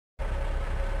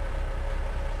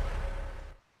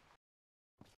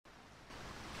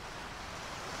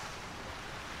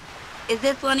Is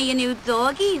this one of your new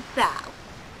doggies, Sal?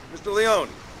 Mr. Leone.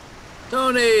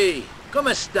 Tony,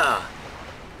 come sta?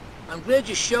 I'm glad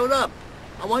you showed up.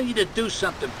 I want you to do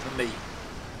something for me.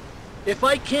 If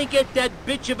I can't get that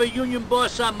bitch of a union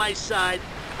boss on my side,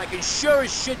 I can sure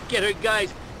as shit get her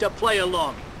guys to play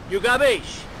along. You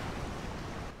gabish?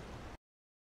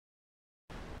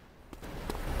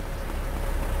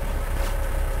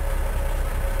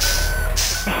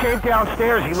 He shaved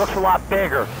downstairs, he looks a lot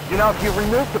bigger. You know, if you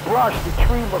remove the brush, the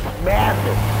tree looks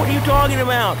massive. What are you talking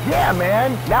about? Yeah,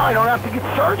 man. Now I don't have to get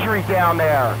surgery down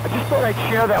there. I just thought I'd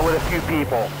share that with a few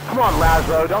people. Come on,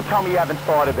 Lazlo, don't tell me you haven't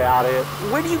thought about it.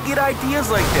 Where do you get ideas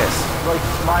like this? Like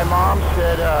my mom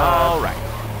said, All right.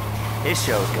 This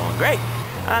show's going great.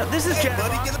 This is Chad.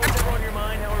 Buddy, get on your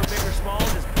mind, however big or small,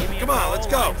 just give me a Come on, call. let's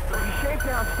go. He shaved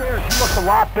downstairs, he looks a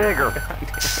lot bigger.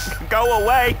 Go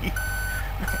away.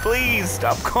 Please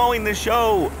stop calling the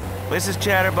show. This is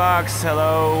Chatterbox.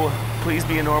 Hello. Please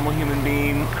be a normal human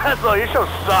being. Lazlo, your show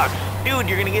sucks. Dude,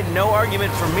 you're gonna get no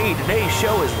argument from me. Today's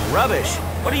show is rubbish.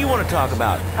 What do you want to talk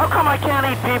about? How come I can't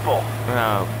eat people?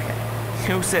 Okay.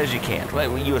 Who says you can't? What,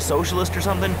 were you a socialist or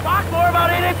something? Talk more about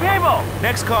eating people.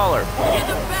 Next caller. You're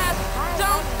the best.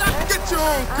 Don't stop. Get your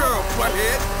own girl,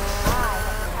 butthead.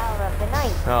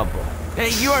 Oh, boy. Hey,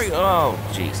 you are... Oh,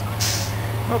 jeez.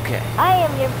 Okay. I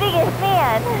am your biggest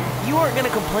fan. You aren't gonna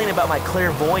complain about my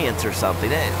clairvoyance or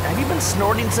something. Have you been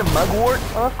snorting some mugwort?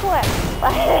 Well, of course.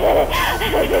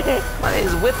 What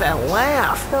is with that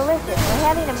laugh? So listen, we're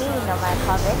having a meeting on my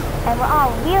puppet, and we're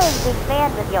all really big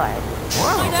fans of yours.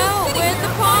 Wow. No, where's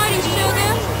the party,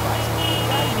 sugar?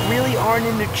 You really aren't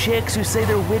into chicks who say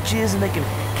they're witches and they can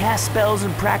cast spells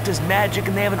and practice magic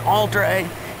and they have an altar.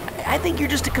 I think you're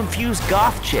just a confused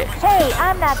goth chick. Hey,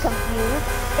 I'm not confused.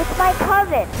 It's my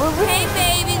cousin. Hey,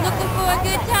 baby, looking for a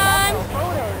good time?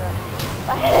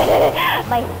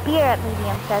 My spirit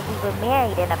medium says we were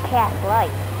married in a past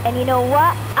life. And you know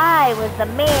what? I was the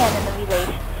man in the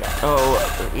relationship.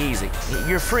 Oh, easy.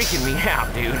 You're freaking me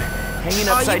out, dude. Hanging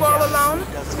upside down. Are you all alone,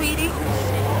 sweetie?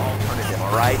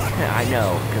 All right? I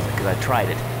know, because I tried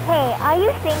it. Hey, are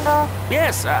you single?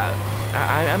 Yes,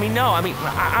 I mean, no,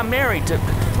 I'm married to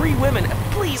 3 women.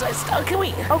 Please, can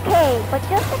we... Okay, but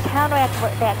just to counteract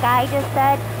what that guy just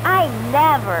said, I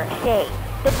never shave.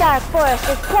 The dark forest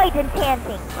is quite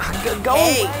enchanting. Go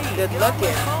Hey, away. good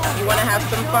looking. You want to have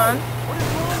some fun? What is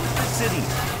wrong with this city?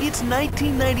 It's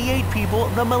 1998, people.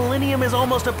 The millennium is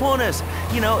almost upon us.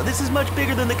 You know, this is much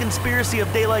bigger than the conspiracy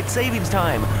of daylight savings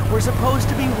time. We're supposed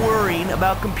to be worrying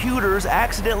about computers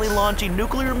accidentally launching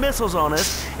nuclear missiles on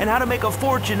us and how to make a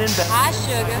fortune in... Hi,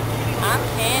 sugar. I'm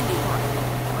Candy.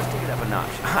 Let's take it up a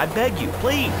notch. I beg you,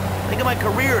 please. Think of my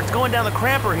career. It's going down the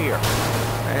cramper here.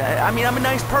 I mean, I'm a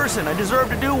nice person. I deserve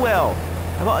to do well.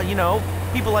 You know,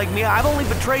 people like me, I've only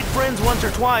betrayed friends once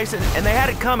or twice, and they had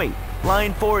it coming.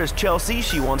 Line 4 is Chelsea.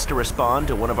 She wants to respond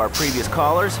to one of our previous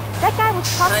callers. That guy was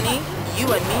talking... Honey,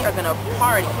 you and me are gonna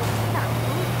party.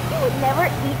 He would never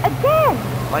eat again.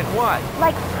 Like what?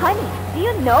 Like honey. Do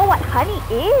you know what honey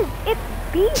is? It's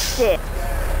bee shit.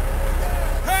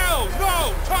 Hell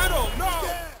no! Tunnel,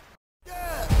 no!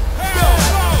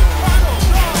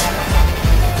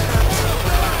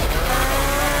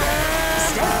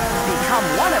 Become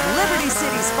one of Liberty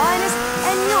City's finest,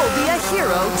 and you'll be a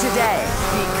hero today.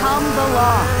 Become the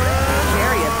law.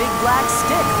 Carry a big black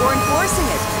stick for enforcing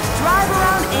it. Drive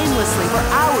around aimlessly for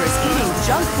hours eating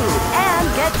junk food and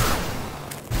get...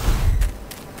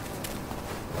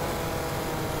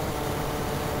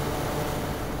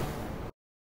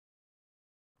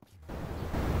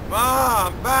 Ma,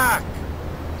 I'm back!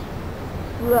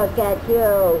 Look at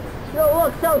you. You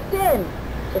look so thin.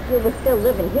 If you were still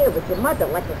living here with your mother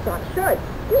like a son should,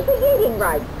 you'd be eating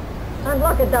right. And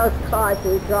look at those cars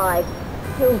you drive.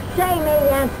 You shame me,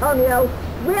 Antonio.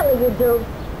 Really you do.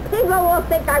 People will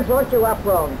think I brought you up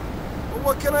wrong. Well,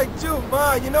 what can I do,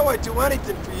 Ma? You know I'd do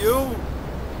anything for you.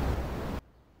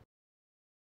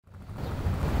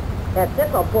 That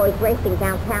Zippo boy's racing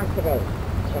downtown today.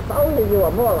 If only you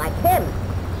were more like him.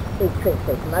 He treats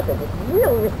his mother with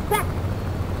real respect.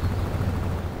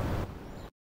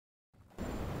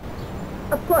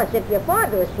 Of course, if your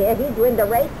father was here, he'd win the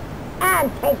race and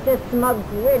take the smug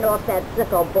grin off that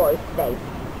Zippo boy's face.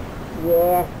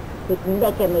 Yeah, he'd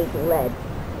make him eat lead.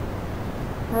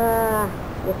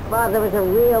 Your father was a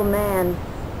real man.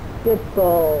 Good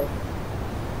balls.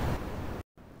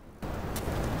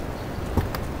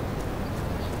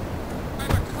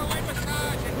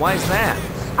 Why's that?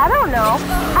 I don't know.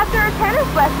 After her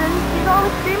tennis lessons, she's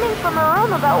always screaming from her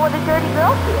room about what a dirty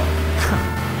girl she is.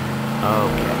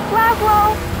 Okay.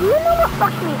 Laszlo, do you know what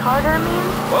fuck me harder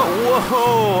means?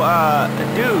 Whoa,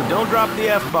 dude, don't drop the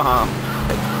F-bomb.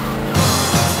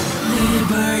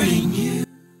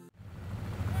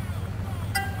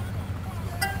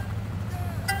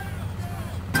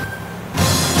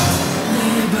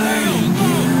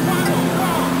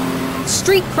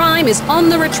 Street crime is on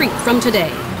the retreat from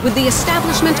today, with the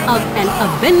establishment of an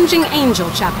Avenging Angel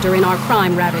chapter in our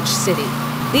crime-ravaged city.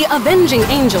 The Avenging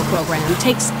Angel program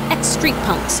takes ex-street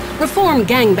punks, reformed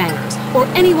gangbangers, or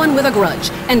anyone with a grudge,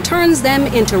 and turns them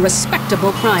into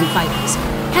respectable crime fighters.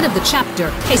 Head of the chapter,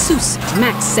 Jesus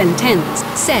Max Sentens,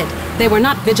 said they were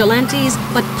not vigilantes,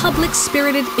 but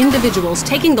public-spirited individuals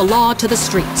taking the law to the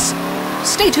streets.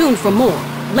 Stay tuned for more,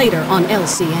 later on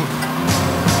LCN.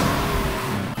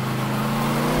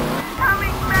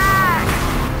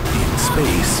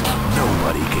 Space,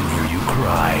 nobody can hear you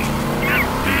cry.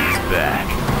 He's back.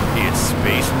 It's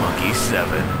Space Monkey 7,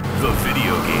 the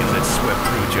video game that swept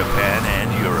through Japan and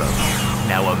Europe.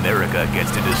 Now America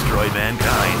gets to destroy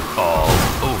mankind all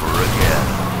over again.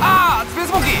 Ah,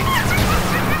 Space Monkey!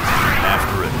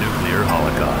 After a nuclear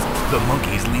holocaust, the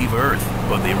monkeys leave Earth,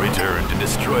 but they return to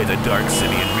destroy the Dark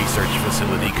Simeon research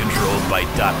facility controlled by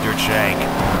Dr. Chang.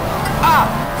 Ah,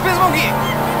 Space Monkey!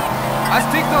 I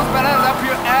stick those bananas up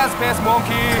your ass, Space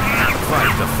Monkey!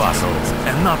 Find the fossils,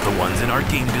 and not the ones in our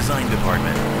game design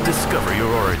department. Discover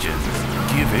your origins.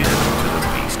 Give in to the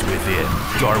beast within.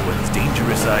 Darwin's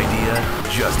dangerous idea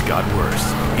just got worse.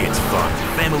 It's fun,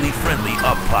 family-friendly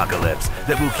apocalypse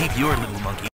that will keep your little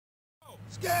monkey...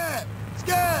 Scared!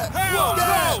 Scared! Hell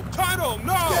Scared! no! Tunnel,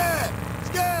 no! Scared!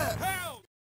 Scared! Hell!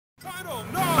 Tunnel,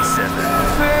 no! 7.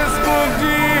 Space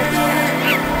Monkey!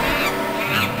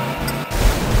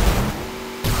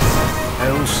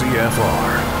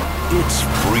 LCFR. It's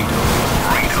freedom.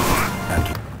 And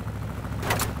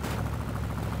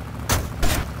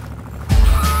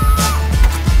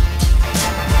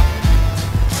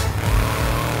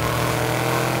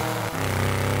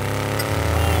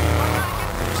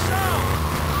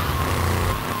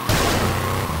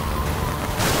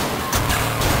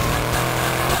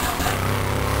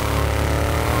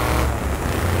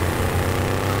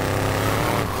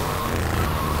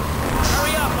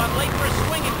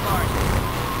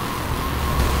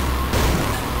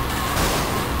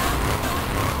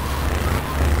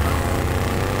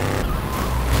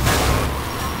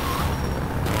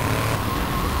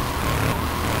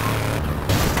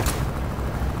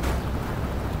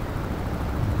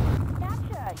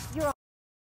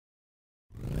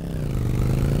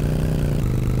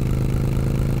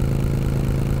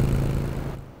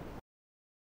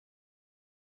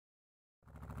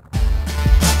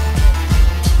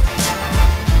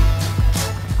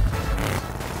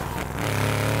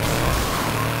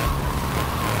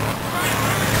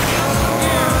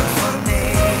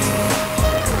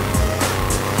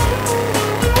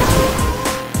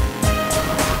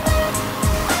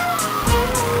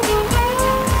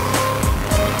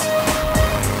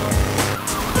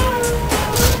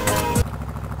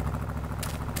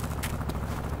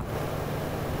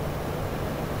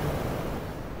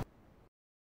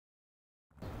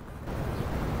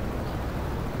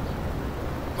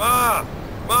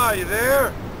Ma, you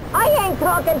there? I ain't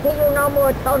talking to you no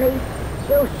more, Tony.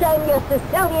 You shame your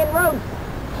Sicilian roots.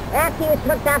 After you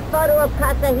took that photo of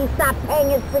Casa, he stopped paying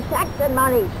his protection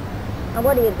money. And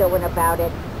what are you doing about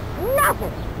it?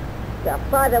 Nothing. Your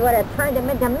father would have turned him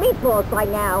into meatballs by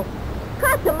now.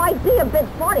 Casa might be a bit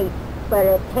funny, but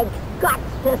it takes guts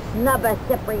to snub a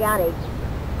Cipriani.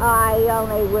 I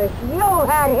only wish you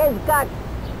had his guts.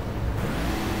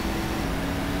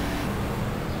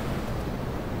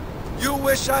 You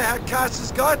wish I had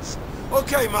Cass's guts?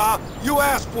 Okay, Ma, you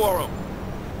asked for them.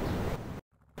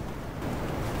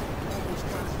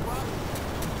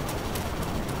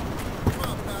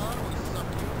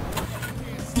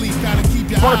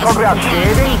 You want to talk about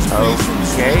shaving?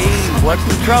 Okay, what's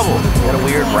the trouble? You got a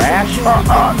weird rash?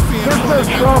 There's no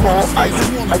trouble. I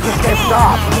just can't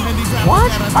stop.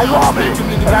 What? I love it.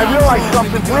 And I realized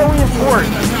something really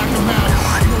important.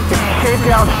 If you shave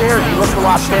downstairs, he looks a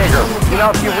lot bigger. You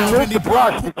know, if you remove the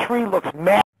brush, the tree looks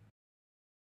mad.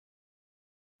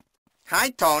 Hi,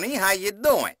 Tony. How you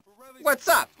doing? What's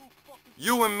up?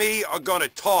 You and me are gonna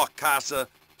talk, Casa.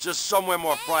 Just somewhere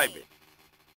more private.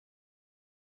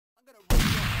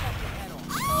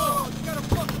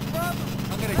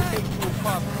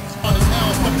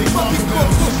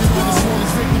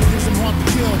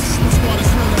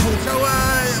 So,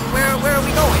 where are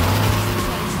we going?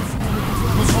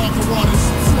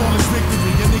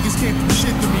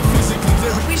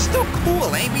 We still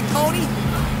cool, ain't we, Tony?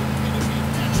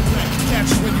 Catch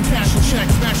you when you cash a check,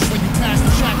 smash you when you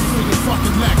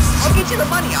you the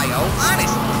money I owe,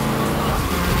 honest.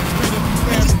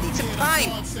 I just need some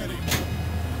time.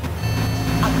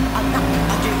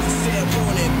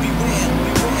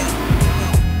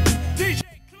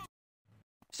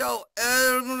 So,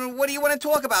 what do you want to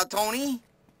talk about, Tony?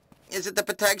 Is it the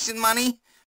protection money?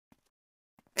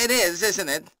 It is, isn't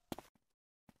it?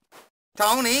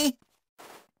 Tony?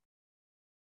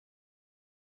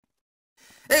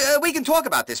 We can talk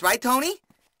about this, right, Tony?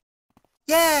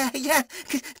 Yeah,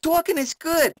 talking is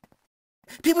good.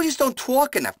 People just don't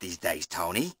talk enough these days,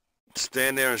 Tony.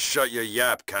 Stand there and shut your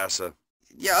yap, Casa.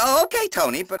 Yeah, okay,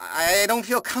 Tony, but I don't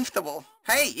feel comfortable.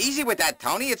 Hey, easy with that,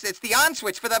 Tony. It's the on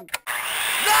switch for the...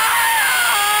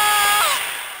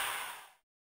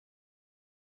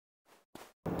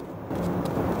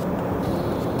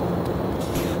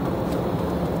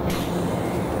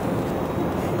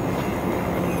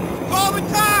 Call the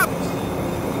cops!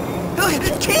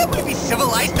 Can't we be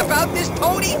civilized about this,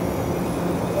 Tony?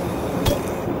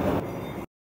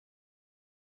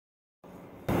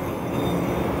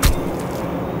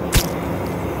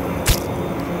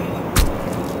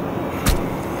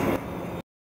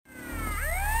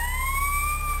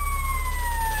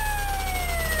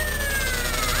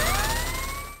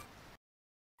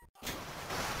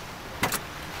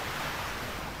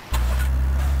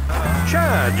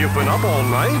 Chad, you've been up all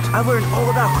night? I learned all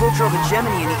about cultural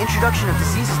hegemony and the introduction of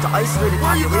diseases to isolated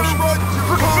populations.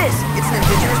 Look at this! It's an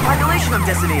indigenous population I'm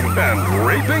decimating. And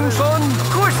raping, son? Of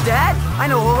course, Dad!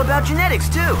 I know all about genetics,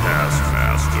 too.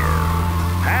 Taskmaster.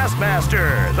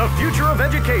 Taskmaster, the future of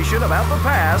education about the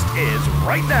past is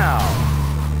right now.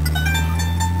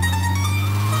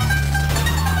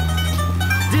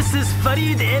 This is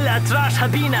Farid El Atrash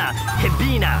Habina.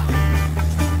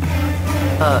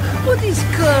 What is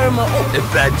karma? Oh, a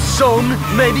bad song,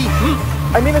 maybe?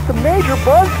 I mean, it's a major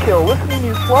buzzkill listening to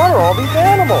you slaughter all these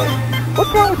animals.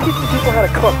 What's wrong with teaching people how to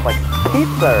cook, like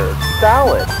pizza or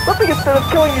salad? Something instead of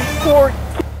killing these poor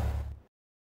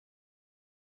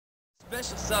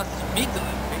Special sausage meat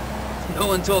delivery? No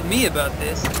one told me about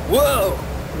this. Whoa!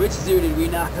 Which zoo did we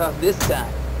knock off this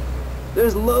time?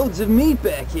 There's loads of meat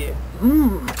back here.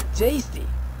 Tasty.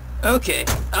 Okay,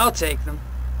 I'll take them.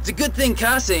 It's a good thing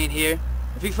Casa ain't here.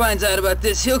 If he finds out about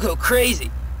this, he'll go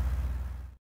crazy.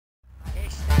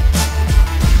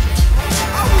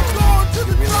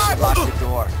 Lock the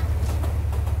door.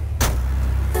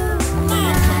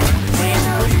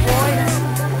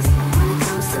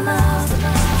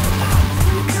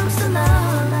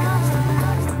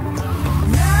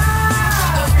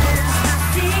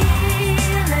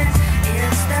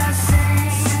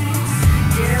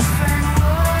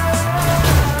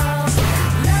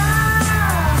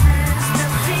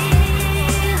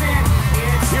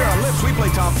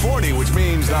 Top 40, which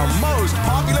means the most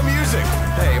popular music.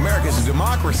 Hey, America's a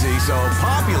democracy, so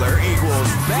popular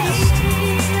equals best.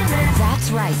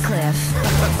 That's right, Cliff.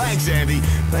 Thanks, Andy.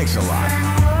 Thanks a lot.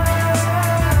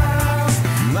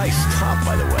 Nice top,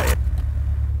 by the way.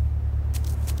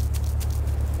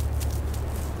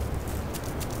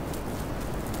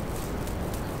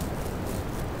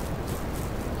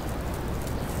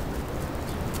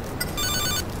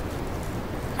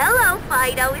 Hello,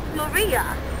 Fido. It's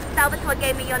Maria. Salvatore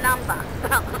gave me your number.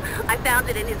 Well, I found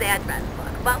it in his address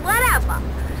book, but whatever.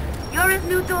 You're his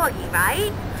new doggy,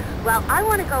 right? Well, I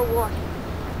want to go walking.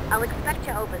 I'll expect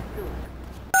you over soon.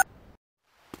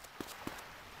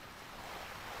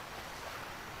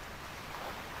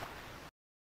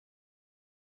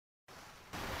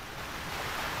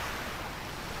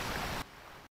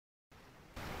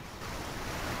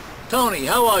 Tony,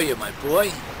 how are you, my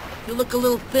boy? You look a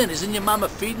little thin. Isn't your mama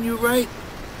feeding you right?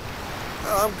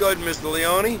 I'm good, Mr.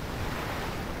 Leone.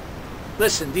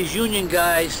 Listen, these union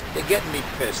guys, they're getting me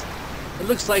pissed. It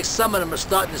looks like some of them are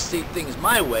starting to see things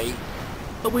my way,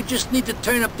 but we just need to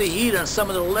turn up the heat on some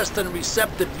of the less than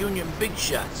receptive union big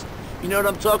shots. You know what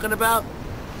I'm talking about?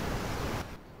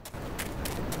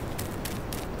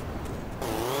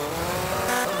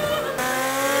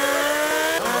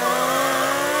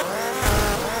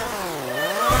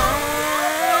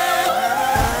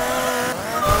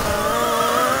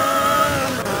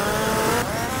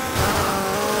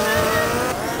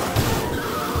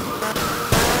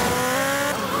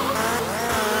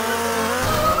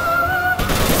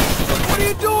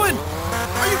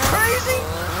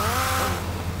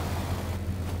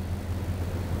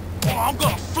 I'm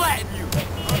gonna flatten you!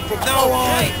 From now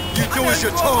on, you do as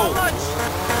you're told! I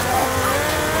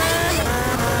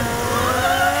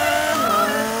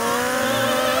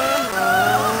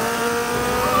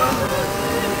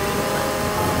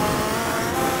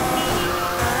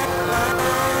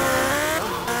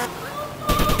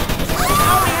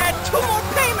only had 2 more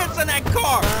payments on that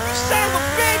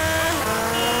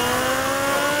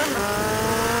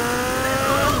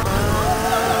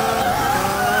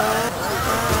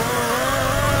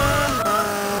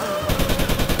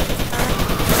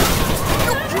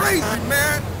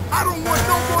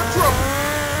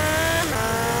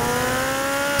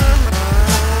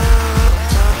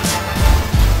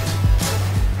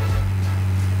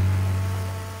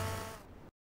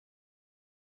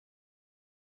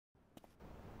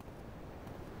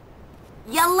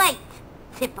You're late,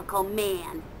 typical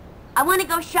man. I want to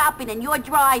go shopping and you're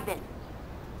driving.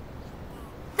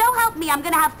 So help me, I'm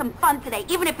gonna have some fun today,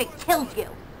 even if it kills you.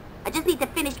 I just need to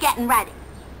finish getting ready.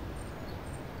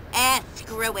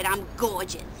 Screw it, I'm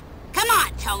gorgeous. Come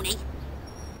on, Tony.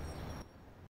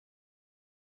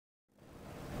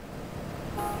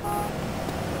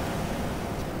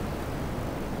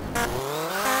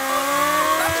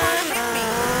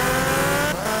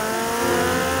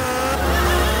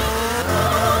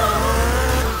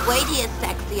 Wait here,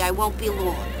 sexy, I won't be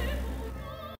long.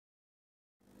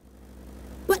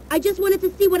 But I just wanted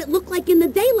to see what it looked like in the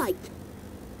daylight.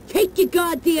 Take your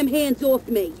goddamn hands off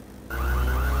me.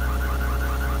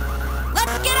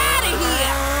 Let's get out of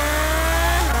here!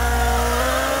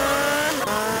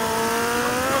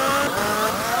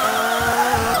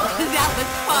 That was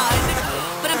fun,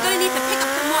 but I'm gonna need to pick up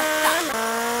some more stuff.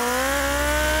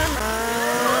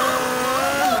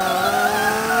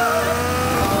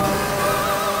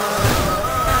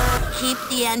 Keep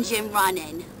the engine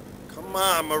running. Come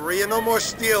on, Maria, no more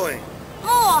stealing.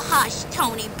 Oh, hush,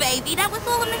 Tony, baby. That was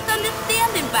all a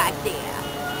misunderstanding back there.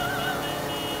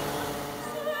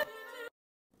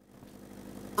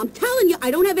 I'm telling you,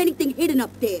 I don't have anything hidden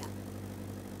up there.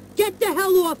 Get the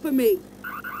hell off of me.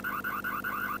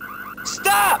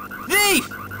 Stop! Thief!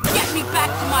 Get me back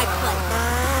to my place.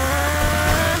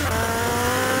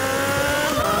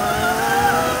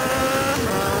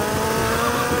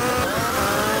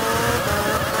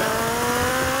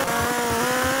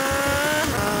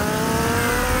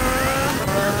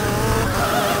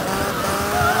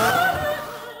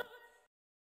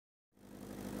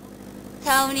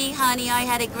 Tony, honey, I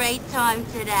had a great time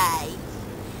today.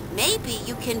 Maybe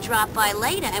you can drop by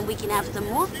later and we can have some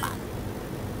more fun.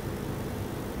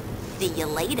 See you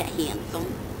later,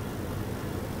 handsome.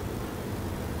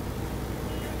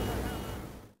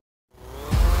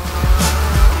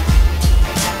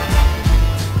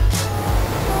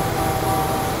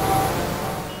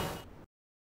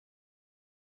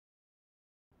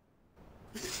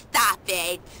 Stop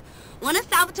it. One of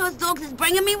Salvatore's dogs is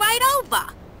bringing me right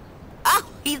over. Oh,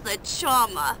 he's a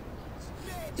charmer.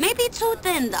 Maybe too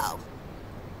thin, though.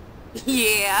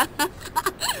 Yeah.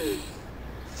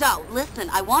 So, listen,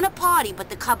 I want a party, but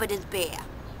the cupboard is bare.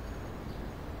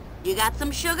 You got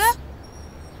some sugar?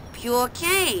 Pure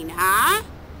cane, huh?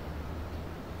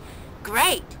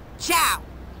 Great. Ciao.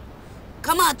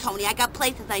 Come on, Tony, I got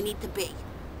places I need to be.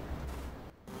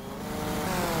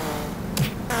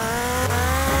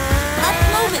 Let's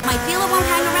move it. My dealer won't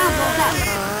hang around all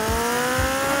day.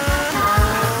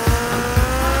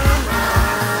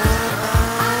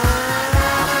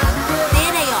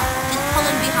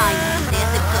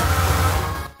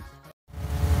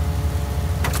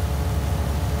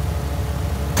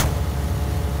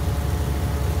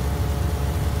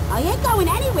 I ain't going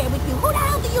anywhere with you. Who the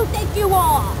hell do you think you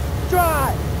are?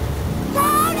 Drive!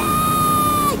 Tony!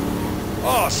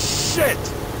 Oh, shit!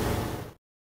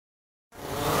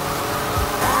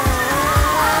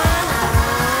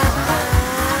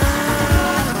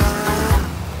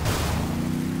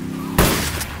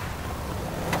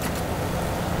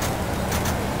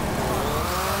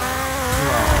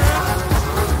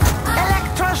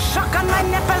 Electroshock on my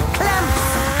nipple clamps!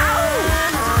 Ow!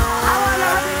 I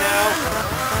wanna...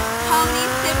 Tony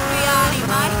Cipriani,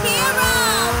 my hero!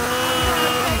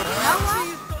 You know what?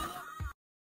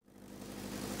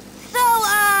 So,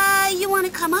 you wanna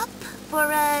come up for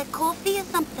a coffee or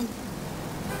something?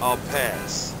 I'll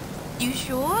pass. You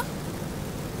sure?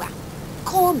 Well,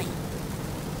 call me.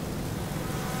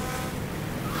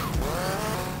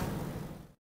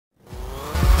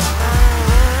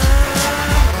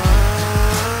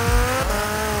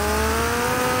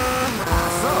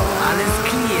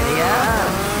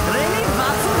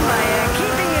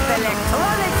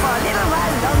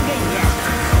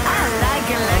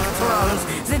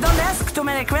 Too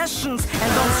many questions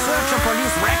and don't search a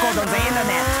police record on the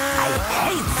internet. I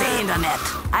hate the internet.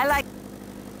 I like...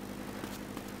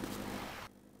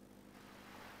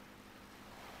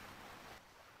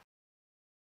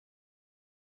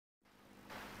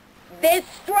 This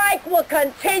strike will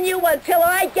continue until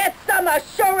I get some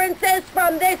assurances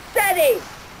from this city.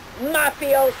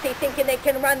 Mafiosi thinking they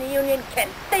can run the union can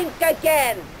think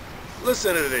again.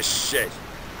 Listen to this shit.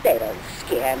 They don't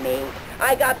scare me.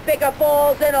 I got bigger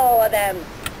balls than all of them.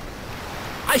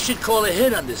 I should call a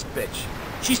hit on this bitch.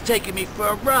 She's taking me for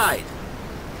a ride.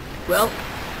 Well,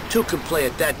 two can play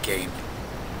at that game.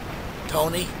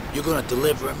 Tony, you're gonna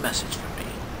deliver a message for me.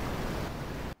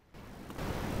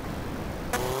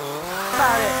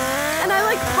 About it. And I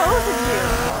like both of you,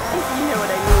 if you know what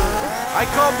I mean. I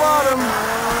call bottom.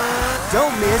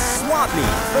 Don't miss Swap Me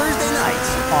Thursday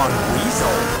nights on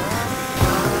Weasel.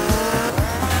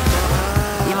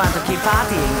 You want to keep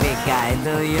partying, big guy,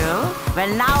 do you?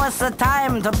 Well, now is the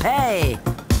time to pay.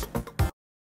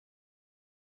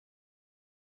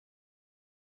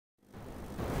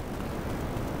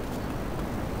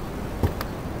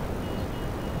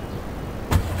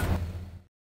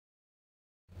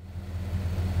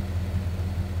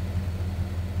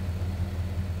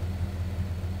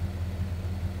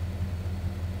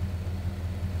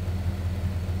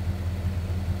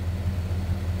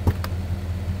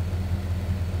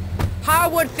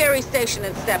 Harwood Ferry Station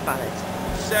and step on it.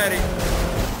 Said it.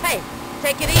 Hey,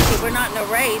 take it easy, we're not in a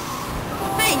race.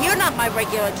 Hey, you're not my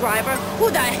regular driver. Who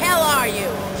the hell are you?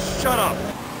 Shut up.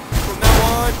 From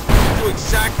now on, you do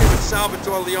exactly what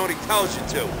Salvatore Leone tells you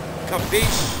to.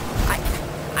 Capiche?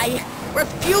 I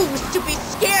refuse to be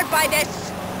scared by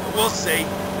this. We'll see.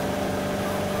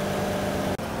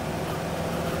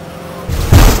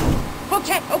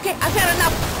 Okay, I've had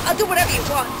enough. I'll do whatever you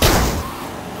want.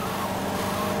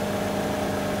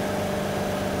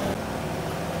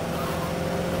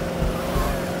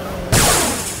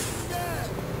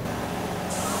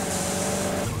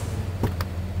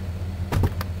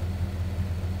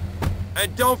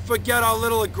 And don't forget our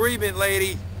little agreement,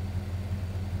 lady.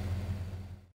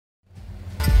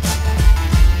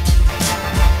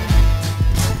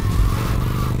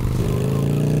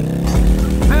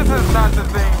 This is not the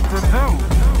thing to do.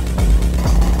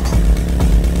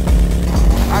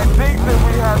 I think that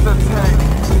we have to take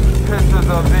pictures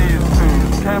of these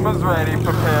two. Cameras ready,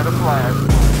 prepare to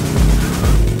flash.